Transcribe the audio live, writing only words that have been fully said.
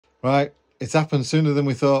Right, it's happened sooner than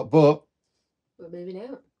we thought, but we're moving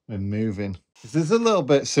out. We're moving. It's a little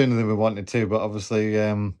bit sooner than we wanted to, but obviously,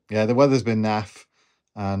 yeah, the weather's been naff,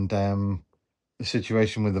 and the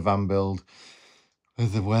situation with the van build,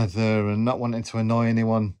 with the weather, and not wanting to annoy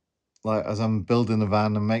anyone, like as I'm building the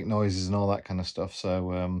van and make noises and all that kind of stuff.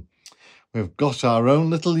 So we've got our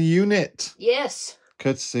own little unit. Yes.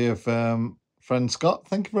 Courtesy of friend Scott.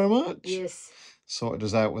 Thank you very much. Yes. Sorted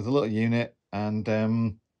us out with a little unit,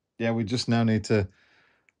 and yeah, we just now need to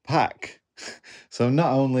pack. So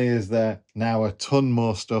not only is there now a ton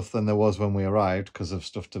more stuff than there was when we arrived because of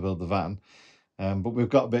stuff to build the van, but we've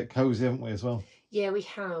got a bit cozy, haven't we, as well? Yeah, we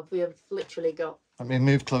have. We have literally got... I mean,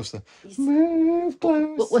 move closer. Move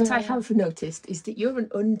closer. But what I have noticed is that you're an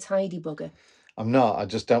untidy bugger. I'm not. I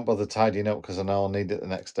just don't bother tidying up because I know I'll need it the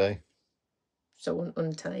next day. So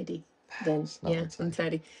untidy. Then yeah,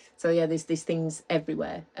 untidy. So yeah, there's things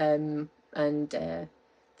everywhere, and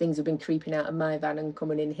things have been creeping out of my van and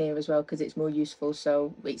coming in here as well because it's more useful.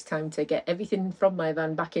 So it's time to get everything from my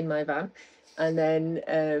van back in my van, and then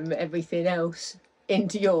everything else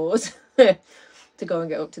into yours to go and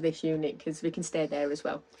get up to this unit because we can stay there as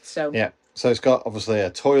well. So yeah. So it's got obviously a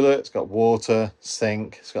toilet, it's got water,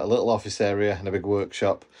 sink, it's got a little office area and a big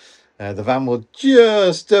workshop. The van will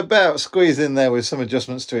just about squeeze in there with some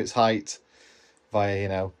adjustments to its height via, you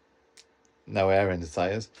know, no air in the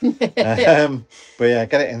tyres. But yeah,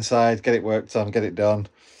 get it inside, get it worked on, get it done.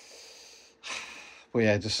 But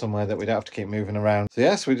yeah, just somewhere that we don't have to keep moving around. So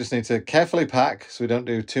yes, we just need to carefully pack so we don't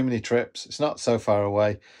do too many trips. It's not so far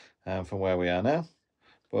away from where we are now.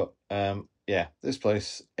 But yeah, this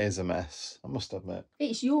place is a mess, I must admit.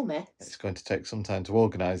 It's your mess. It's going to take some time to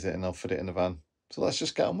organise it and I'll fit it in the van. So let's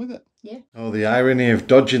just get on with it. Yeah. Oh, the irony of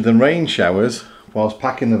dodging the rain showers whilst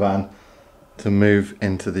packing the van to move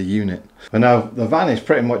into the unit. But now the van is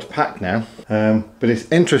pretty much packed now, but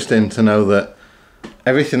it's interesting to know that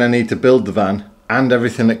everything I need to build the van and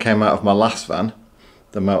everything that came out of my last van,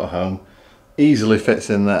 the motorhome, easily fits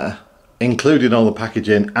in there, including all the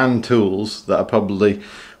packaging and tools that I probably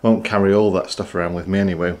won't carry all that stuff around with me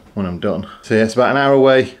anyway when I'm done. So yeah, it's about an hour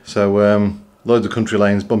away, so loads of country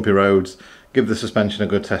lanes, bumpy roads, give the suspension a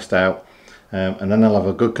good test out, and then I'll have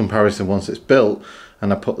a good comparison once it's built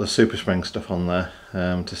and I put the super spring stuff on there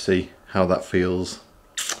to see how that feels.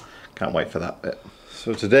 Can't wait for that bit.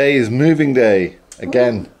 So today is moving day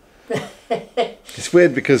again. It's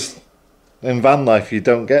weird because in van life you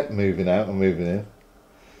don't get moving out and moving in,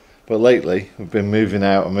 but lately we've been moving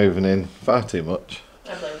out and moving in far too much.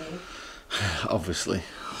 Obviously.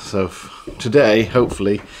 So today,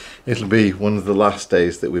 hopefully, it'll be one of the last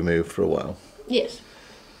days that we move for a while. Yes.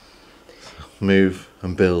 Move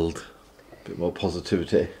and build. A bit more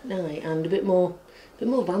positivity. Right, and a bit more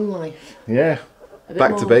van life. Yeah.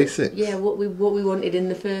 Back to basics. Yeah, what we wanted in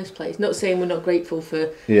the first place. Not saying we're not grateful for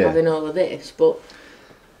having all of this, but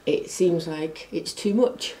it seems like it's too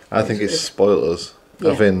much. I think it's spoiled us.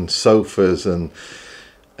 Having sofas and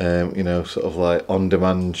you know, sort of like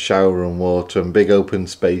on-demand shower and water and big open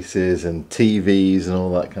spaces and TVs and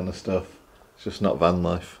all that kind of stuff. It's just not van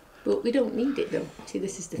life. But we don't need it though. See,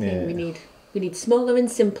 this is the thing. We need smaller and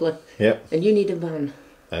simpler. Yep. And you need a van.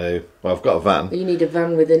 Well, I've got a van. You need a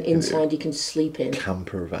van with an inside you can sleep in.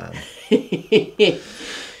 Camper van.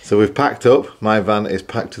 So we've packed up. My van is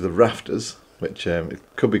packed to the rafters, which it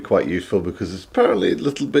could be quite useful because it's apparently a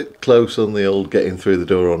little bit close on the old getting through the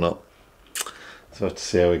door or not. So we'll have to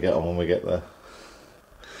see how we get on when we get there.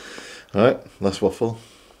 Alright, less waffle.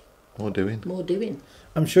 More doing. More doing.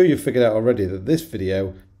 I'm sure you've figured out already that this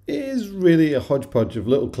video is really a hodgepodge of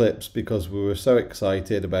little clips because we were so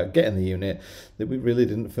excited about getting the unit that we really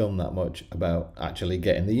didn't film that much about actually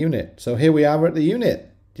getting the unit. So here we are at the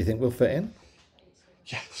unit. Do you think we'll fit in?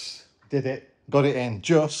 Yes, did it. Got it in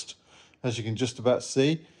just, as you can just about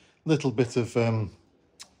see. Little bit of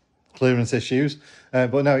clearance issues,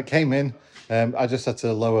 but no, it came in. I just had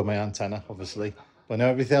to lower my antenna, obviously. But no,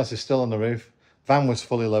 everything else is still on the roof. Van was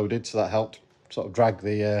fully loaded, so that helped sort of drag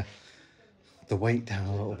the weight down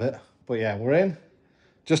a little bit. But yeah, we're in,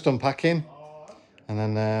 just unpacking, and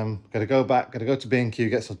then gotta go back, gotta go to B&Q,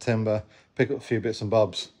 get some timber, pick up a few bits and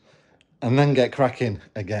bobs, and then get cracking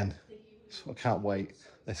again. So I can't wait.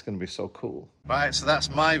 This is going to be so cool. Right, so that's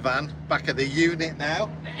my van, back at the unit now.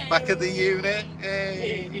 Back at the unit.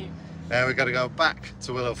 Hey. We've got to go back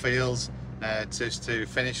to Willow Fields just to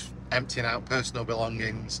finish emptying out personal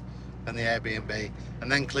belongings and the Airbnb,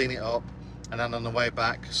 and then clean it up. And then on the way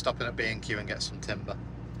back, stopping at B&Q and get some timber.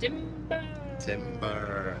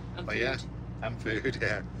 Timber. But yeah, and food,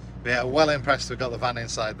 yeah. But yeah, well impressed we got the van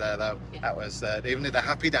inside there though. Yeah. That was, even did a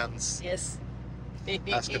happy dance. Yes.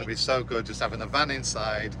 That's going to be so good, just having the van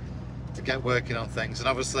inside, to get working on things, and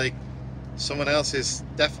obviously someone else is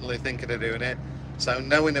definitely thinking of doing it. So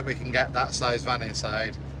knowing that we can get that size van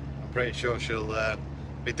inside, I'm pretty sure she'll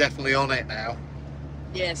be definitely on it now.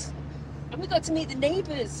 Yes. And we got to meet the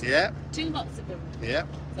neighbours. Yeah. 2 lots of them. Yeah.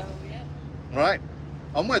 So yeah. Right,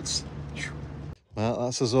 onwards. Well,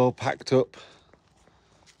 that's us all packed up.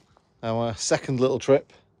 Our second little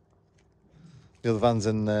trip. The other van's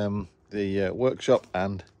in the workshop,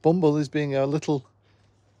 and Bumble is being our little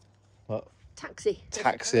taxi,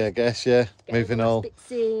 I guess. Yeah, moving all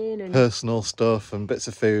bits in and... personal stuff and bits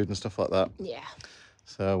of food and stuff like that. Yeah.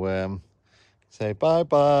 So say bye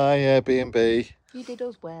bye Airbnb. You did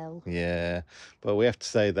us well. Yeah, but we have to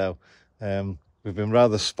say though, we've been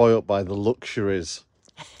rather spoilt by the luxuries,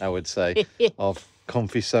 I would say, of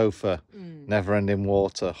comfy sofa, never-ending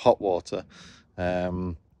water, hot water,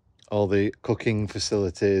 all the cooking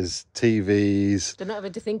facilities, TVs. They're not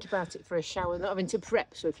having to think about it for a shower, not having to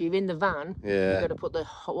prep. So if you're in the van, Yeah, you've got to put the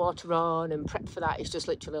hot water on and prep for that. It's just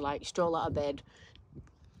literally like stroll out of bed,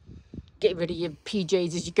 get rid of your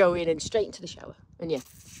PJs as you go in, and straight into the shower. And yeah,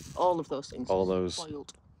 all of those things. all those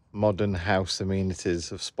spoiled. Modern house amenities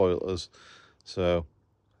have spoilt us. So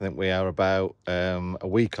I think we are about a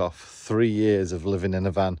week off 3 years of living in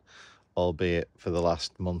a van, albeit for the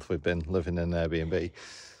last month we've been living in Airbnb.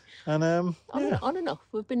 And on and off.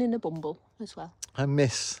 We've been in a Bumble as well. I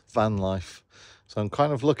miss van life, so I'm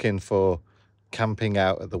kind of looking for camping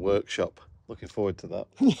out at the workshop. Looking forward to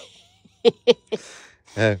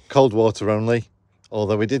that. Cold water only,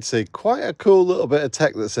 although we did see quite a cool little bit of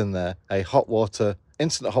tech that's in there. A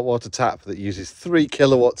instant hot water tap that uses 3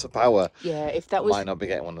 kilowatts of power. Yeah, if that was... Might not be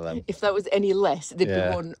getting one of them. If that was any less, there'd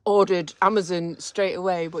be one ordered Amazon straight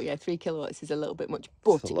away. But yeah, 3 kilowatts is a little bit much.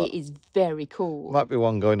 But it is very cool. Might be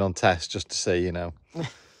one going on test just to see, you know.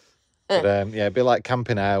 But yeah, it'd be like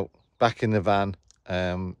camping out, back in the van,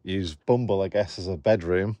 use Bumble, I guess, as a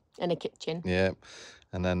bedroom. And a kitchen. Yeah.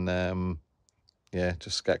 And then, yeah,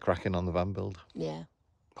 just get cracking on the van build. Yeah.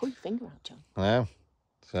 Pull your finger out, John. I know.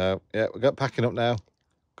 So, yeah, we've got packing up now.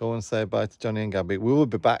 Go and say bye to Johnny and Gabby. We will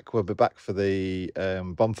be back. We'll be back for the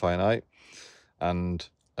bonfire night and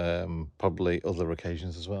probably other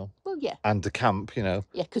occasions as well. Well, yeah. And to camp, you know.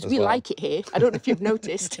 Yeah, because we like it here. I don't know if you've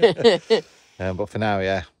noticed. But for now,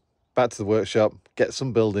 yeah, back to the workshop, get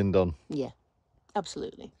some building done. Yeah,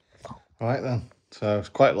 absolutely. Right then. So it's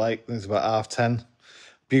quite late. It's about 10:30.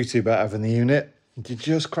 Beauty about having the unit. You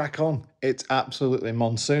just crack on. It's absolutely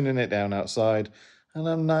monsooning it down outside. And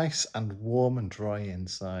I'm nice and warm and dry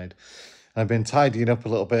inside. I've been tidying up a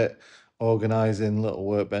little bit, organising little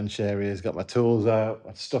workbench areas, got my tools out,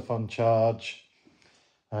 my stuff on charge,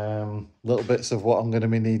 little bits of what I'm going to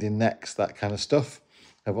be needing next, that kind of stuff.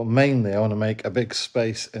 But mainly I want to make a big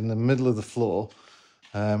space in the middle of the floor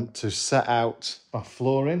to set out my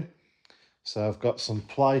flooring. So I've got some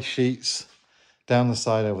ply sheets down the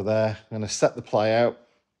side over there. I'm going to set the ply out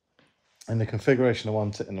in the configuration I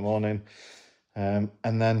want it in the morning. And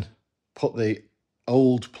then put the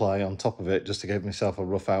old ply on top of it just to give myself a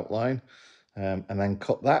rough outline, and then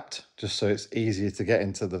cut that just so it's easier to get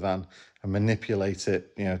into the van and manipulate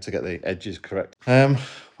it, you know, to get the edges correct. Well,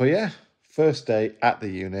 yeah, first day at the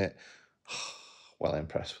unit, well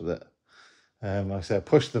impressed with it. Like I said, I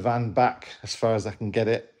pushed the van back as far as I can get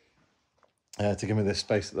it to give me this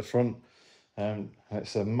space at the front.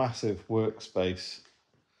 It's a massive workspace.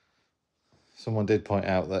 Someone did point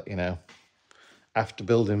out that, you know, after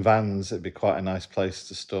building vans, it'd be quite a nice place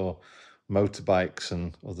to store motorbikes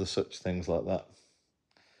and other such things like that.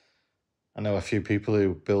 I know a few people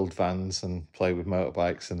who build vans and play with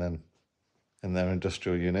motorbikes and then in their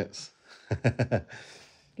industrial units.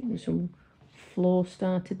 Getting some floor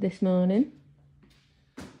started this morning.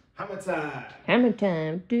 Hammer time! Hammer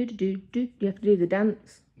time. Do. You have to do the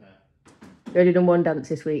dance. No. You already done one dance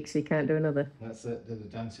this week, so you can't do another. That's it. Did the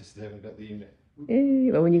dance yesterday. We got the unit.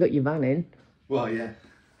 Well, when you got your van in. Well, yeah.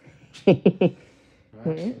 Right,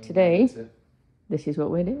 yeah, today, this is what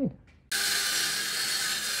we're doing.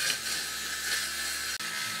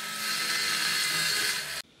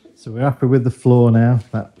 So we're happy with the floor now.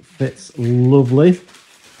 That fits lovely.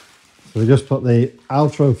 So we just put the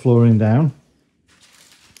Altro flooring down.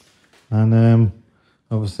 And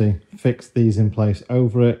obviously fix these in place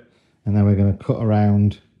over it. And then we're going to cut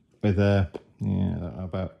around with a, I don't know,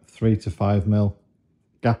 about 3 to 5 mil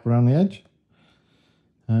gap around the edge.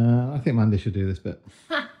 I think Mandy should do this bit.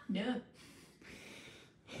 No.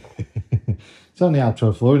 It's only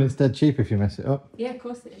Altro flooring, it's dead cheap if you mess it up. Yeah, of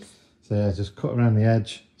course it is. So yeah, just cut around the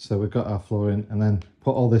edge. So we've got our flooring and then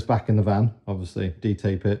put all this back in the van, obviously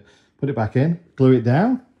de-tape it, put it back in, glue it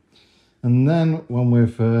down. And then when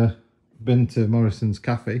we've been to Morrison's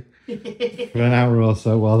Cafe for an hour or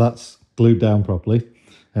so while that's glued down properly.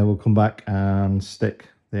 And we'll come back and stick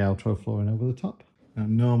the outro flooring over the top. Now,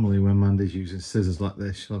 normally when Mandy's using scissors like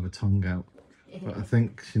this, she'll have her tongue out. But I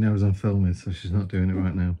think she knows I'm filming, so she's not doing it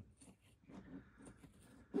right now.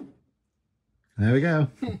 There we go.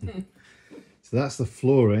 So that's the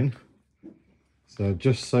flooring. So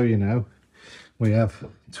just so you know, we have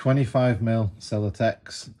 25mm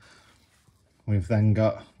Celotex. We've then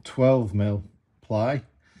got 12mm ply,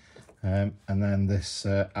 and then this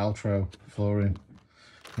Altro flooring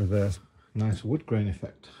with a nice wood grain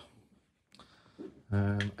effect.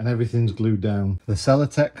 And everything's glued down. The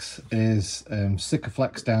Celotex is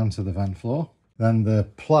Sikaflex down to the van floor. Then the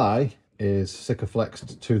ply is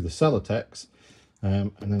Sikaflexed to the Celotex,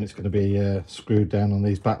 and then it's going to be screwed down on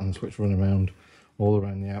these battens which run around all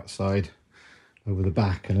around the outside, over the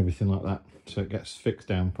back and everything like that, so it gets fixed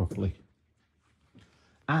down properly.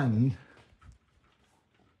 And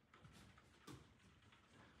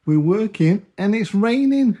we're working and it's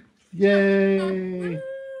raining. Yay!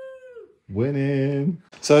 Winning.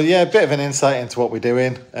 So yeah, a bit of an insight into what we're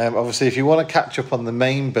doing. Obviously, if you want to catch up on the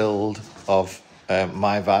main build of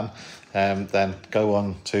my van, then go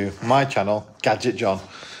on to my channel, Gadget John.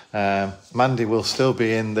 Mandy will still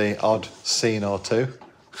be in the odd scene or two.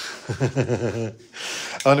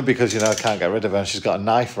 Only because, you know, I can't get rid of her and she's got a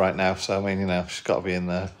knife right now, so I mean, you know, she's got to be in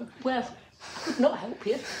there. Well, could not help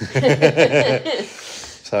you.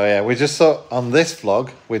 So yeah, we just thought on this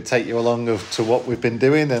vlog we'd take you along to what we've been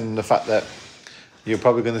doing, and the fact that you're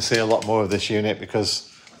probably going to see a lot more of this unit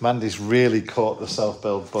because Mandy's really caught the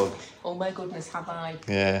self-build bug. Oh my goodness, have I?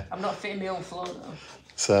 Yeah. I'm not fitting my own floor though.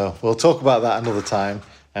 So we'll talk about that another time,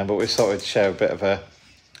 but we thought we'd share a bit of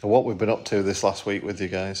what we've been up to this last week with you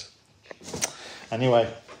guys. Anyway,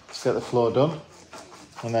 let's get the floor done.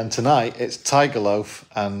 And then tonight it's tiger loaf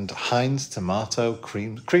and Heinz tomato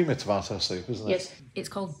creamy tomato soup, isn't it? Yes, it's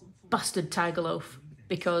called bastard tiger loaf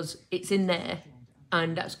because it's in there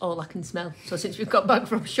and that's all I can smell. So since we've got back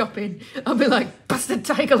from shopping, I'll be like, bastard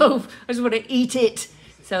tiger loaf, I just want to eat it.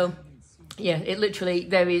 So yeah, it literally,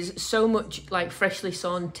 there is so much like freshly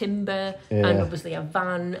sawn timber and obviously a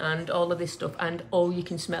van and all of this stuff, and all you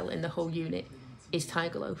can smell in the whole unit is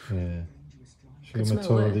tiger loaf. Yeah. Should we give them a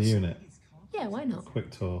tour of the unit? Yeah, why not?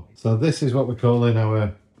 Quick tour. So this is what we're calling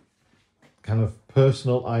our kind of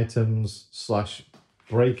personal items slash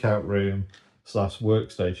breakout room slash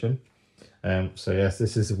workstation. So yes,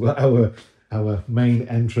 this is our main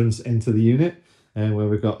entrance into the unit, where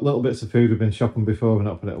we've got little bits of food we've been shopping before, we've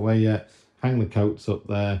not put it away yet. Hang the coats up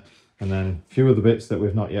there, and then a few other bits that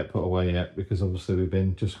we've not yet put away yet because obviously we've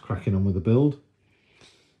been just cracking on with the build.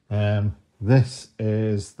 This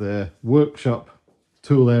is the workshop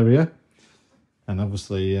tool area. And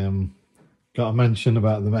obviously, got to mention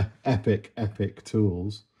about the epic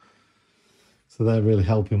tools. So they're really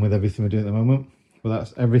helping with everything we're doing at the moment. But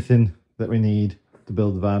that's everything that we need to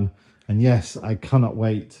build the van. And yes, I cannot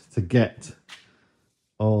wait to get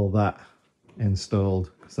all that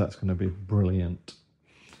installed because that's going to be brilliant.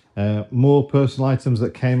 More personal items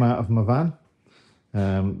that came out of my van.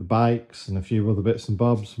 The bikes and a few other bits and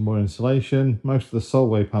bobs, more insulation. Most of the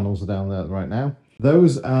Solway panels are down there right now.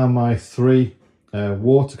 Those are my 3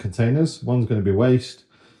 water containers. One's going to be waste,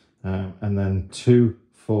 and then 2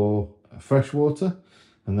 for fresh water,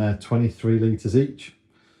 and they're 23 litres each.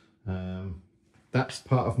 That's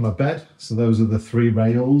part of my bed, so those are the 3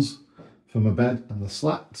 rails for my bed and the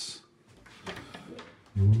slats.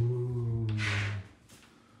 Ooh.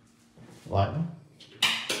 Like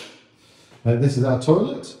that. This is our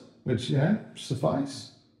toilet, which, yeah,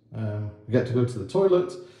 suffice. We get to go to the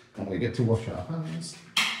toilet and we get to wash our hands.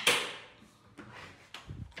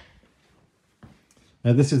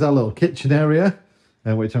 This is our little kitchen area,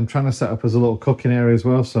 which I'm trying to set up as a little cooking area as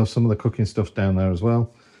well, so some of the cooking stuff's down there as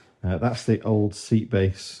well. That's the old seat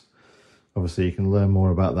base. Obviously you can learn more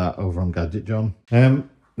about that over on Gadget John.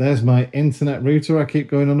 There's my internet router I keep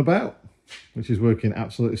going on about, which is working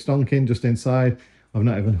absolutely stonking just inside. I've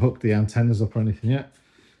not even hooked the antennas up or anything yet.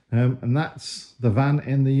 And that's the van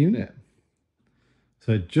in the unit.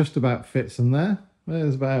 So it just about fits in there.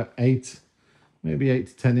 There's about 8, maybe 8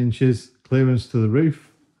 to 10 inches clearance to the roof.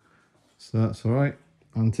 So that's all right.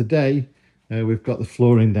 And today we've got the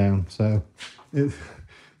flooring down. So the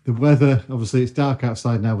weather, obviously it's dark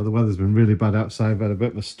outside now, but the weather's been really bad outside. We had a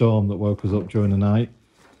bit of a storm that woke us up during the night.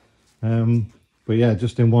 But yeah,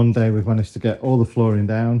 just in one day we've managed to get all the flooring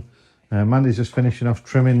down. Mandy's just finishing off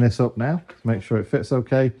trimming this up now to make sure it fits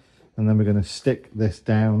okay, and then we're going to stick this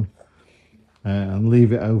down and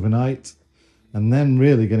leave it overnight, and then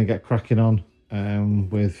really going to get cracking on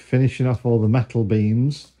with finishing off all the metal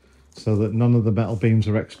beams so that none of the metal beams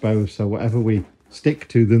are exposed, so whatever we stick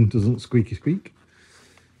to them doesn't squeaky squeak.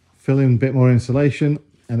 Fill in a bit more insulation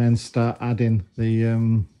and then start adding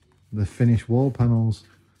the finished wall panels.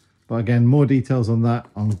 But again, more details on that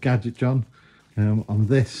on Gadget John. On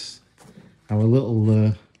this, our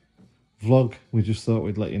little vlog, we just thought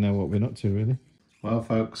we'd let you know what we're up to, really. Well,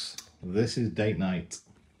 folks, this is date night.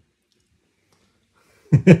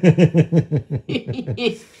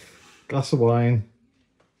 Glass of wine,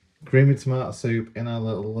 creamy tomato soup in our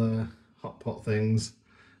little hot pot things,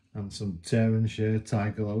 and some Devonshire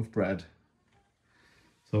tiger loaf bread.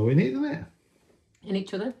 So we need, isn't it? In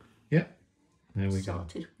each other? Yep. There we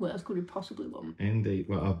Sorted. go. What else could we possibly want? Indeed.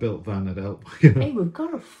 Well, our built van would help. Hey, we've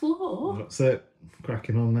got a floor. That's it.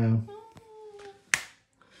 Cracking on now.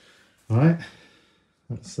 All right.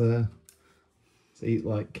 Let's eat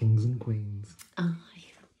like kings and queens. Aye.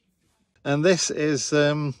 And this is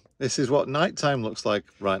what nighttime looks like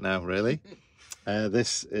right now, really.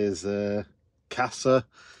 This is Casa.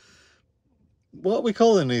 What are we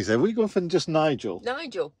calling these? Are we going for just Nigel?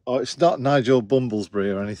 Nigel. Oh, it's not Nigel Bumblesbury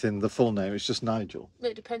or anything, the full name, it's just Nigel.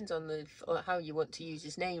 It depends on how you want to use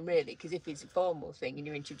his name, really, because if it's a formal thing and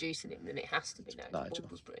you're introducing him, then it has to be Nigel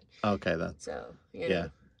Bumblesbury. Okay, then. So, you know. Yeah,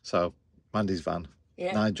 so Mandy's van.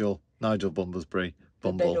 Yeah. Nigel Bumblesbury.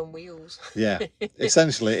 Bumble. The bed on wheels. Yeah,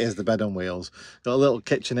 essentially it is the bed on wheels. Got a little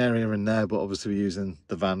kitchen area in there, but obviously we're using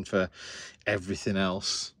the van for everything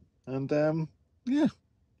else. And yeah,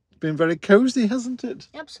 it's been very cosy, hasn't it?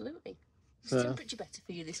 Absolutely. It's temperature better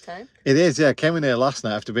for you this time. It is, yeah. I came in here last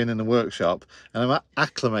night after being in the workshop, and I'm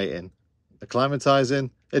acclimating, acclimatizing.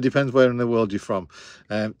 It depends where in the world you're from,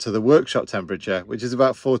 to the workshop temperature, which is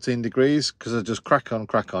about 14 degrees, because I just crack on.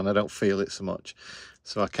 I don't feel it so much.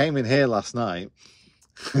 So I came in here last night.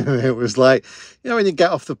 It was like, you know, when you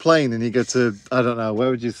get off the plane and you go to, I don't know, where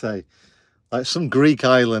would you say, like some Greek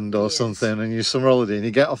island or something, and you're summer holiday, and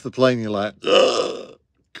you get off the plane, you're like, ugh,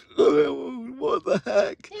 what the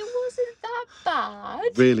heck? It wasn't that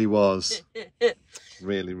bad. Really was.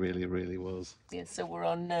 really was. Yeah, so we're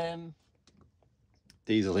on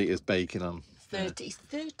diesel heater's baking on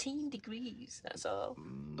 13 degrees, that's all.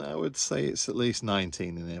 I would say it's at least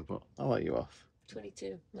 19 in here, but I'll let you off.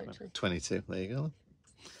 22, actually. 22, there you go.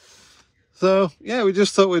 So yeah, we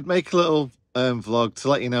just thought we'd make a little vlog to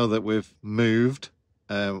let you know that we've moved,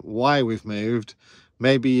 why we've moved.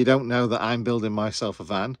 Maybe you don't know that I'm building myself a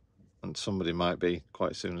van, and somebody might be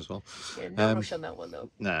quite soon as well. Yeah, no rush on that one though.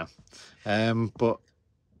 No, but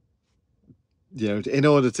you know, in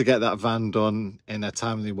order to get that van done in a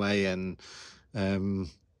timely way, and you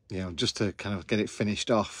know, just to kind of get it finished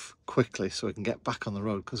off quickly so we can get back on the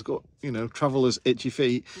road, because got, you know, travellers itchy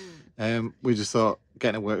feet. We just thought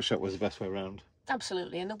getting a workshop was the best way around.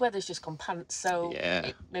 Absolutely, and the weather's just gone pants, so yeah.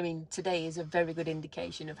 I mean, today is a very good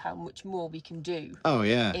indication of how much more we can do. Oh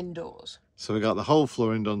yeah, indoors. So we got the whole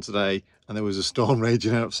flooring done today, and there was a storm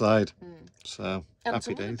raging outside. So and happy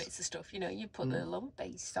some days. Other bits of stuff, you know, you put the lump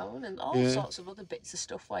base on and all sorts of other bits of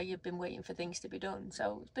stuff while you've been waiting for things to be done.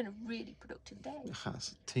 So it's been a really productive day.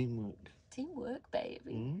 That's teamwork. Teamwork,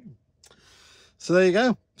 baby. So there you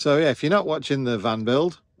go. So yeah, if you're not watching the van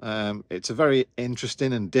build, it's a very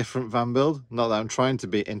interesting and different van build. Not that I'm trying to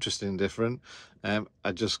be interesting and different.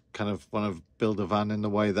 I just kind of want to build a van in the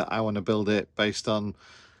way that I want to build it, based on,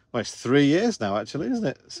 well, it's 3 years now actually, isn't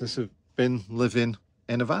it, since we've been living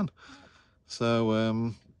in a van. So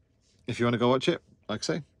if you want to go watch it, like I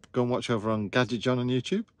say, go and watch over on Gadget John on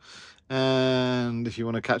YouTube. And if you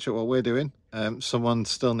want to catch up what we're doing, someone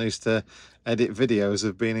still needs to edit videos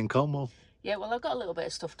of being in Cornwall. Yeah, well, I've got a little bit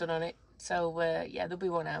of stuff done on it. So, yeah, there'll be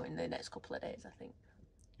one out in the next couple of days, I think.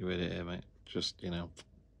 You read it here, mate. Just, you know,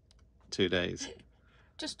 2 days.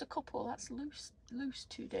 Just a couple. That's loose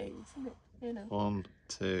 2 days, isn't it? You know. 1,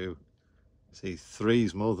 2. See,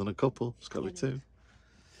 3's more than a couple. It's got to be 2.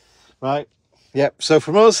 Right. Yep. So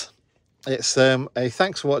from us, it's a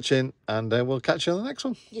thanks for watching, and we'll catch you on the next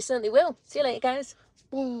one. You certainly will. See you later, guys.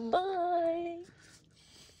 Bye.